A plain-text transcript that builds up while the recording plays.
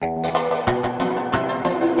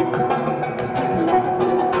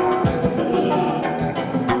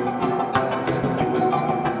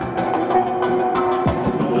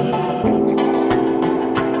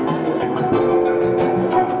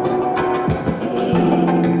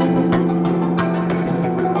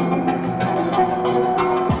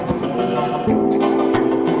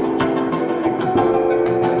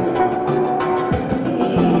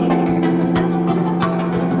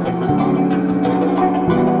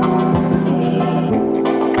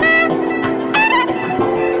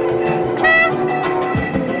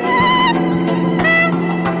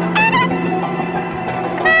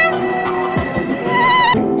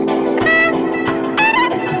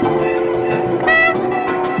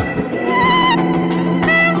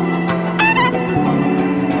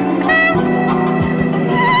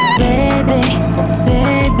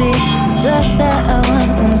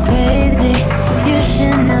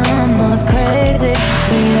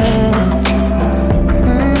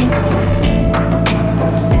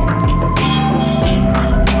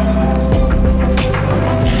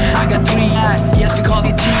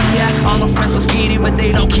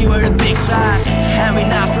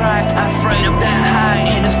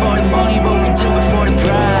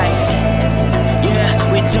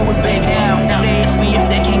you would beg down. Now they ask me if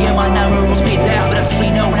they can get my number on speed down, but I say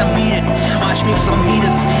no and I mean it. Watch me some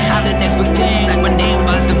meters, I'm the next big thing, like my name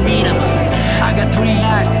was the beat 'em. I got 3